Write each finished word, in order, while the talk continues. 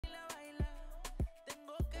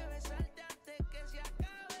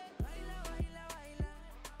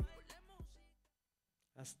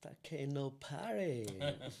Hasta que no pare.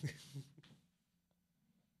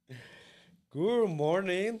 Good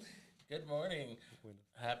morning. Good morning. Bueno.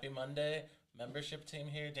 Happy Monday. Membership team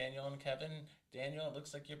here, Daniel and Kevin. Daniel, it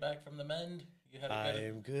looks like you're back from the mend. You had I a good.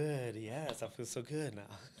 am good. Yes, I feel so good now.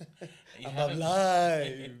 You I'm haven't-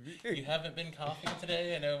 alive. You haven't been coughing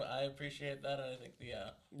today. I know. I appreciate that, and I think the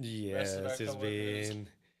Yes, rest of our coworkers.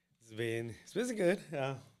 it's been good.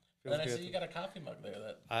 Yeah, feels Then I see you good. got a coffee mug there.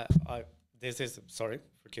 That I this is sorry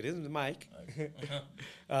for kidding the mic.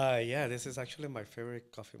 Yeah, this is actually my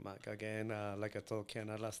favorite coffee mug. Again, like I told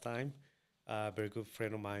Kiana last time, a very good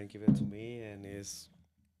friend of mine gave it to me, and it's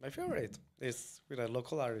my favorite. It's with a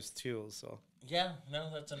local artist too. So yeah, no,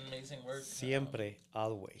 that's an amazing work. siempre,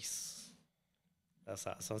 always. That's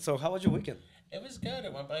awesome. So how was your weekend? It was good.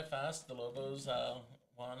 It went by fast. The Lobos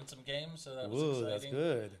won some games, so that was Ooh, that's exciting.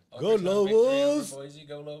 good. Go Overtime victory over Lobos! Boise,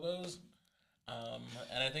 go Lobos.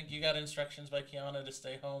 And I think you got instructions by Kiana to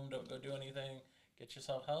stay home, don't go do anything, get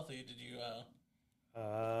yourself healthy. Did you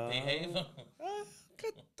behave?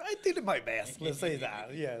 I did my best. Let's say that.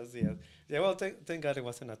 Yes, yes. Yeah. Well, thank God it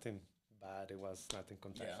wasn't nothing bad. It was nothing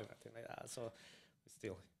contagious, Yeah. nothing like that. So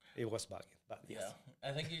still, it was bugging. But yes. Yeah,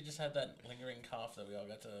 I think you just had that lingering cough that we all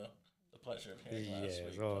got the pleasure of hearing last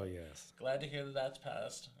Yes. week. Oh, but yes. glad to hear that that's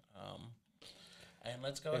passed. And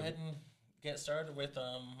let's go ahead and get started with.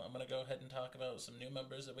 I'm gonna go ahead and talk about some new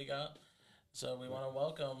members that we got. So we want to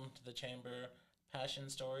welcome to the chamber Passion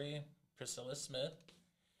Story Priscilla Smith,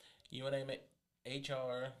 UNA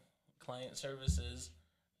HR Client Services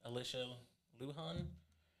Alisha Lujan,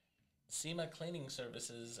 CIMA Cleaning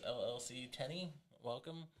Services LLC Tenny,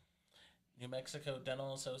 welcome. New Mexico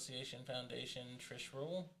Dental Association Foundation Trish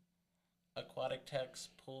Rule, Aquatic Techs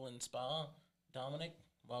Pool and Spa Dominic,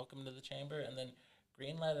 welcome to the chamber, and then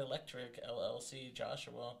Greenlight Electric LLC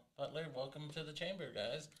Joshua Butler, welcome to the chamber,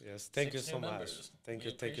 guys. Yes. Thank you 6 so new much. members. Thank We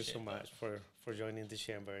you. Thank you so appreciate that. much for joining the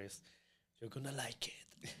chamber. You're gonna like it.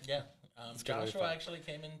 Yeah, It's gonna be Joshua fun. actually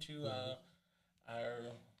came into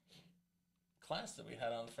our class that we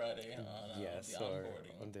had on Friday on Yes, the or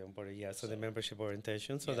onboarding. on the onboarding, yeah. So the So, membership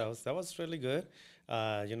orientation. So yeah. that was really good.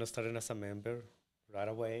 Starting as a member right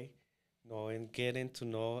away, getting to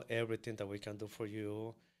know everything that we can do for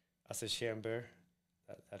you as a chamber.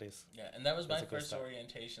 That is Yeah, and that was my That's a good first start.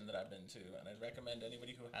 orientation that I've been to, and I'd recommend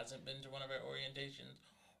anybody who hasn't been to one of our orientations,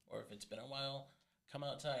 or if it's been a while, come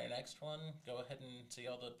out to our next one. Go ahead and see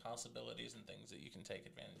all the possibilities and things that you can take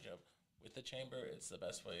advantage of with the chamber. It's the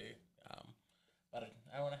best way. About an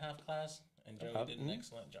hour and a half class, and Joey did an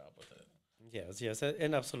excellent job with it. yes, yes,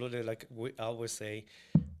 and absolutely. Like we always say,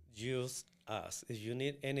 use us. If you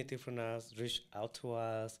need anything from us, reach out to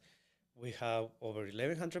us. We have over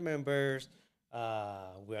 1,100 members.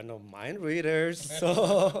 We are not mind readers,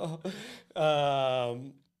 so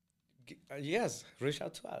yes, reach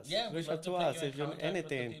out to us. Yeah, we'd Reach love out to to put us you in if you need contact with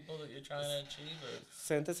the anything. people that you're trying to achieve. Or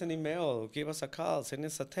Send us an email, give us a call, send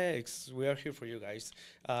us a text. We are here for you guys.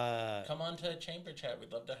 come on to Chamber Chat.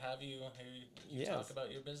 We'd love to have you hear you talk Yes.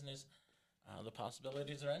 about your business. The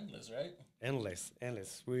possibilities are endless, right? Endless,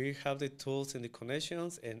 endless. We have the tools and the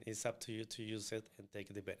connections, and it's up to you to use it and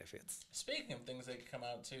take the benefits. Speaking of things that come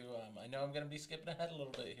out too, I know I'm going to be skipping ahead a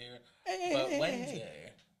little bit here, Hey, but hey, hey,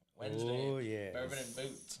 Wednesday, Oh, yes. Bourbon and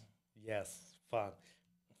Boots, Yes, fun.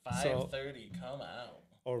 5:30, come out.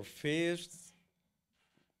 Our first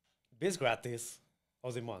biz gratis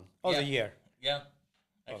of the month, of the Yeah. year. Yeah,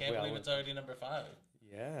 I Oh, can't well, believe it's already number 5.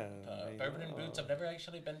 Yeah. I Bourbon and Boots. know. I've never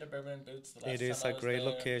actually been to Bourbon and Boots. The last It is time I a was great there.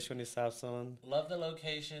 location. It's awesome. Love the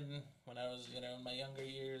location. When I was, in my younger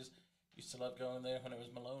years, used to love going there when it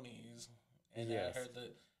was Maloney's. And Yes. I heard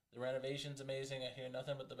that the renovation's amazing. I hear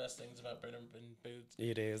nothing but the best things about Bourbon and Boots.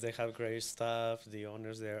 It is. They have great staff. The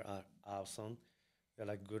owners there are awesome. They're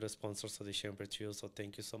like good sponsors of the chamber too. So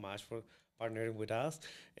thank you so much for partnering with us.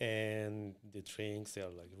 And the drinks, they're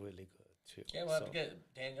like really good too. Yeah, we'll have to So-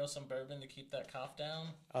 get Daniel some bourbon to keep that cough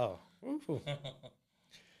down. Oh, woohoo.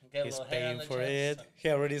 Get a He's little hair on paying the for chest. it. He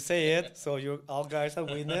already say it. So you all guys are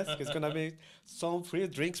witness. It's gonna be some free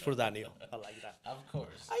drinks for Daniel. I like that. Of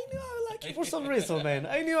course. I knew I like you for some reason, man.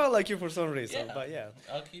 I knew I like you for some reason. Yeah. But yeah,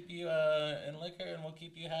 I'll keep you in liquor, and we'll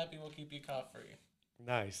keep you happy. We'll keep you cough free.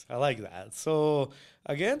 nice. I like that. So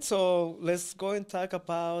again, so let's go and talk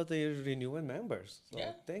about the renewing members. So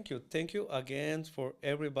Yeah. thank you again for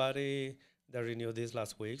everybody that renewed this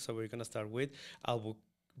last week. So we're gonna start with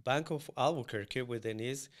Bank of Albuquerque with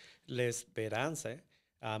Denise Lesperanze,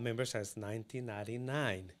 member since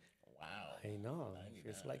 1999. Wow. I know,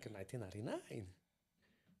 it's 99. like 1999.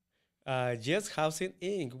 Yes Housing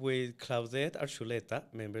Inc. with Claudette Archuleta,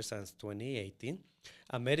 member since 2018.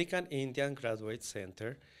 American Indian Graduate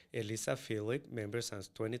Center, Elisa Phillip, member since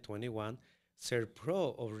 2021.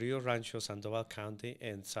 Servpro of Rio Rancho, Sandoval County,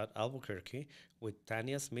 and South Albuquerque, with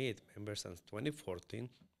Tanya Smith, member since 2014.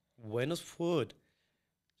 Buenos Food,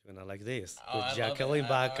 you're gonna like this, Oh, with I love it. Jacqueline I'm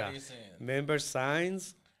Baca, already seeing. member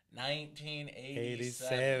signs 1987.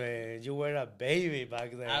 87. You were a baby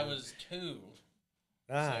back then. I was 2.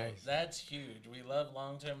 Nice. So that's huge. We love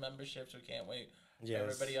long-term memberships. We can't wait for Yes.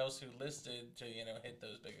 everybody else who listed to, hit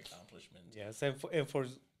those big accomplishments. Yes, and for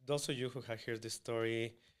those of you who have heard the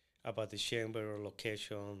story about the chamber or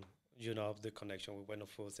location, of the connection with Bueno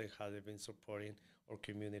Foods and how they've been supporting our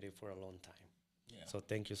community for a long time. Yeah. So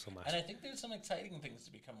thank you so much. And I think there's some exciting things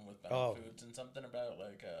to be coming with Bueno Oh. Foods and something about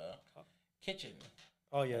like kitchen.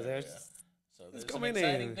 Oh yeah, area. there's So there's some coming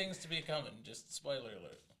exciting in. things to be coming. Just spoiler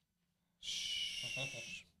alert.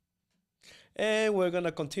 And we're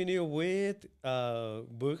gonna continue with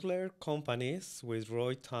Buehler companies with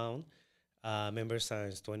Roy Town, member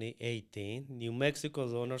since 2018. New Mexico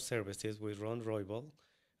Donor Services with Ron Ruybal,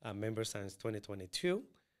 member since 2022.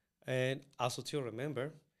 And also to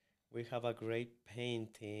remember, we have a great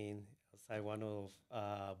painting outside one of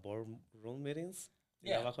boardroom meetings in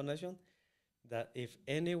Yeah. Navajo Nation. That if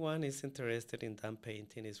anyone is interested in that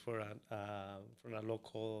painting, is for from a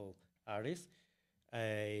local artist.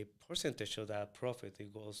 A percentage of that profit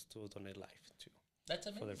it goes to donate life too That's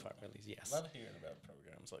for their amazing. families. Yes. Love hearing about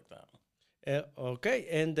programs like that. Okay,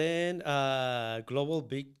 and then Global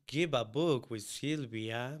Big Give a Book with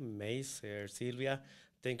Sylvia Macer. Sylvia,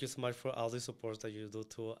 thank you so much for all the support that you do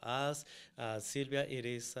to us. Sylvia, it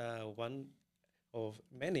is one of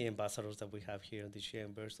many ambassadors that we have here in the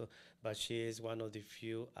chamber, but she is one of the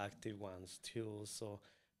few active ones too. So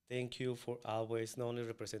thank you for always not only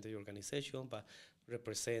representing the organization, but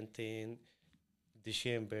representing the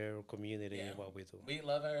chamber community and what we do. We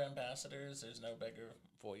love our ambassadors. There's no bigger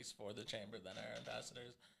voice for the chamber than our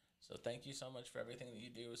ambassadors. So thank you so much for everything that you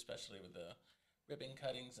do, especially with the ribbon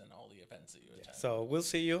cuttings and all the events that you attend. So we'll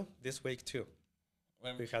see you this week too.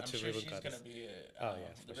 I'm we have two sure ribbon she's cuttings. going to be at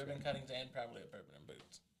Yes, the for ribbon sure. cuttings and probably at Bourbon and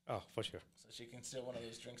Boots. Oh, for sure. So she can steal one of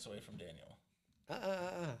those drinks away from Daniel.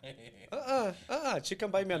 She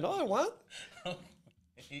can buy me another one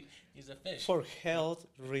He's a fish. for health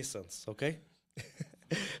reasons, okay?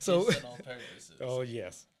 So, Fish and all purposes. oh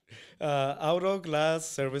yes. Auto Glass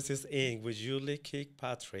Services Inc. with Julie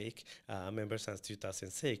Kirkpatrick, member since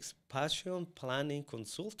 2006. Passion Planning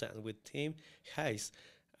Consultant with Tim Hayes,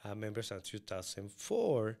 member since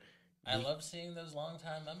 2004. I love seeing those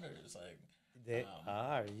longtime members. Like They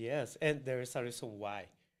are, yes. And there is a reason why.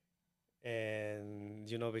 And,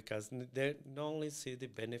 because they not only see the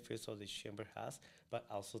benefits of the chamber has, but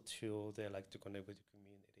also, too, they like to connect with the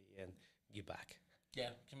community and give back. Yeah,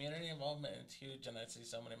 community involvement is huge, and I see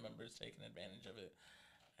so many members taking advantage of it.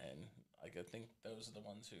 And I think those are the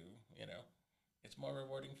ones who, it's more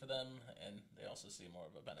rewarding for them, and they also see more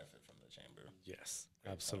of a benefit from the chamber. Yes,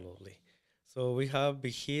 absolutely. So we have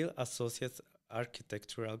Bihil Associates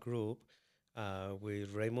Architectural Group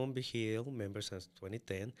with Raymond Bihil, member since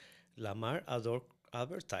 2010. Lamar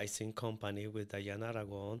Advertising Company with Diana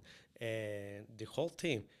Aragon and the whole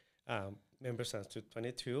team, member since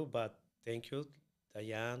 2022. But thank you,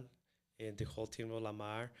 Diane, and the whole team of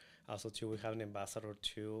Lamar. Also, too, we have an ambassador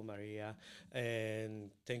too, Maria. And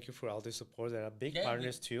thank you for all the support. They are big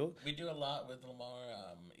partners too. We do a lot with Lamar,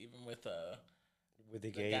 even with the the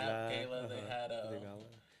gala. Gala, they had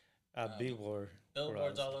a billboard.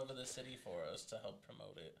 billboards all over the city for us to help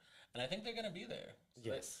promote it. And I think they're going to be there.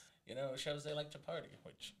 So Yes. it shows they like to party,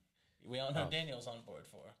 which we all know Daniel's on board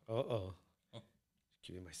for.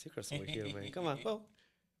 Keeping my secrets over here, man. Come on. Well,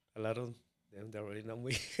 a lot of them, they already know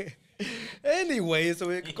me. Anyway, so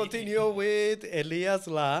we continue with Elias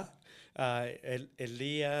La.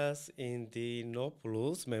 Elias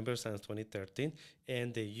Indianopoulos, member since 2013,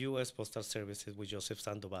 and the U.S. Postal Services with Joseph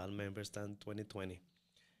Sandoval, member since 2020.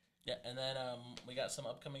 Yeah, and then we got some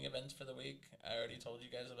upcoming events for the week. I already told you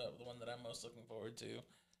guys about the one that I'm most looking forward to.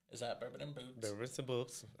 Is at Bourbon and Boots. Bourbon and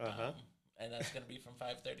Boots. And that's going to be from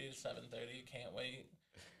 5:30 to 7:30. Can't wait.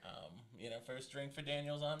 First drink for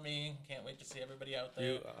Daniel's on me. Can't wait to see everybody out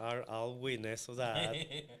there. You are all witness of that.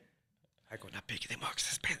 I'm going to pick the most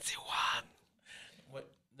expensive one.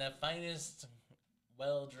 What the finest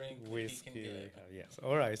well drink that he Whiskey. can get. Yes.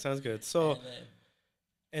 All right. Sounds good. So, And then,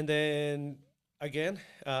 and then again,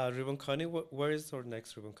 ribbon cutting. Where is our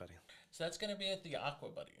next ribbon cutting? so that's going to be at the Aqua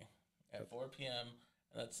Buddy at 4 p.m.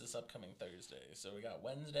 And that's this upcoming Thursday. So we got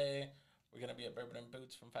Wednesday. We're going to be at Bourbon and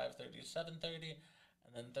Boots from 5:30 to 7:30.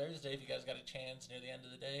 And then Thursday, if you guys got a chance near the end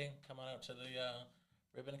of the day, come on out to the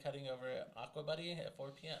ribbon cutting over at Aqua Buddy at 4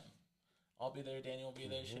 p.m. I'll be there. Daniel will be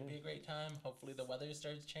there. Should be a great time. Hopefully the weather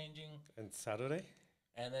starts changing. And Saturday?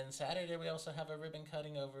 And then Saturday we also have a ribbon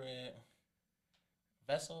cutting over at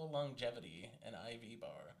Vessel Longevity, an IV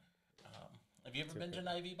bar. Have you ever been to an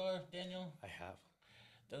IV bar, Daniel? I have.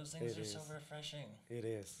 Those things are so refreshing. It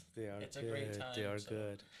is. They are It's good. a great time. They are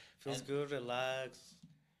good. Feels good, relax.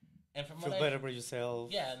 And from Feel what better for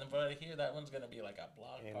yourself. Yeah, and then what I hear, that one's going to be like a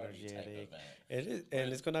block party type event. It is,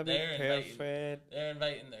 and it's going to be perfect. They're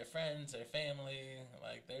inviting their friends, their family.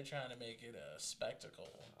 Like, they're trying to make it a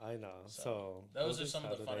spectacle. I know. So those are some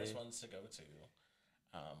of the funnest ones to go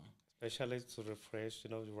to. Especially to refresh,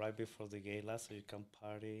 right before the gala, so you can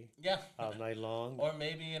party all night long. Or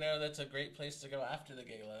maybe, that's a great place to go after the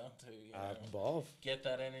gala to, both. Get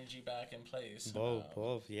that energy back in place.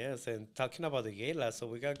 Both, yes. And talking about the gala, so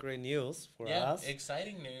we got great news for us. Yeah,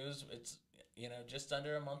 exciting news. It's, just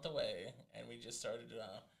under a month away, and we just started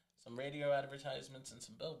some radio advertisements and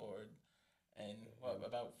some billboard. And,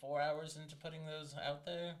 about 4 hours into putting those out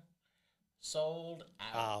there, sold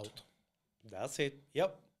out. That's it.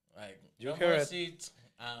 Yep. Like, you no hear more it. seats.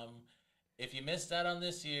 If you missed out on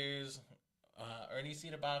this year's, Ernie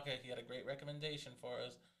C. Baca, he had a great recommendation for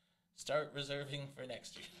us. Start reserving for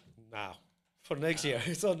next year. Now. For next year.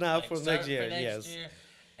 So now for next year, yes. Year,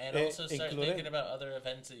 and also start thinking about other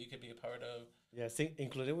events that you could be a part of. Yes,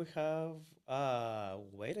 including we have a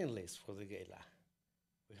waiting list for the gala.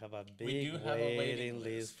 We have a big waiting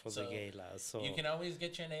list for the gala. So you can always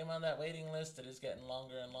get your name on that waiting list. It is getting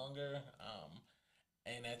longer and longer.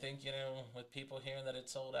 And I think, with people hearing that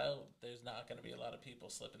it's sold out, there's not going to be a lot of people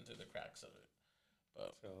slipping through the cracks of it.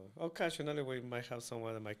 But so occasionally we might have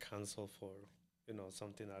someone that might cancel for,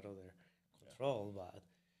 something out of their control.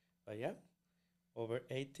 But yeah, over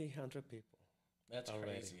 1,800 people. That's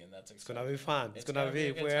already. Crazy, and that's exciting. It's going to be fun. It's going to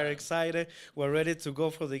be, we're time. Excited. We're ready to go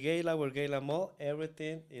for the gala. We're Gala Mall.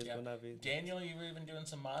 Everything is going to be. Daniel, you were even doing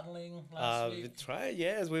some modeling last week? We tried,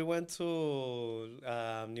 yes. We went to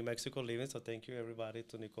New Mexico Living, so thank you, everybody,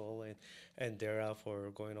 to Nicole and Dara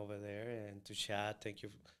for going over there and to chat. Thank you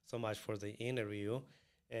so much for the interview.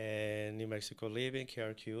 And New Mexico Living,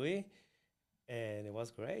 KRQE, and it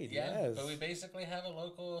was great, yes. But we basically have a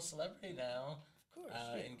local celebrity now.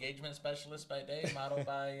 Engagement specialist by day, model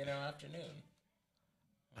by afternoon.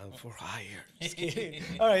 I'm for hire. Just kidding.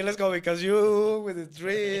 All right, let's go because you with the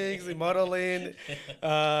drinks, the modeling.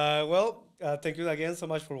 Thank you again so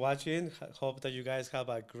much for watching. Hope that you guys have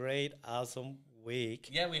a great, awesome week.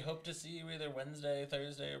 Yeah, we hope to see you either Wednesday,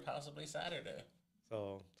 Thursday, or possibly Saturday.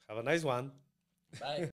 So have a nice one. Bye.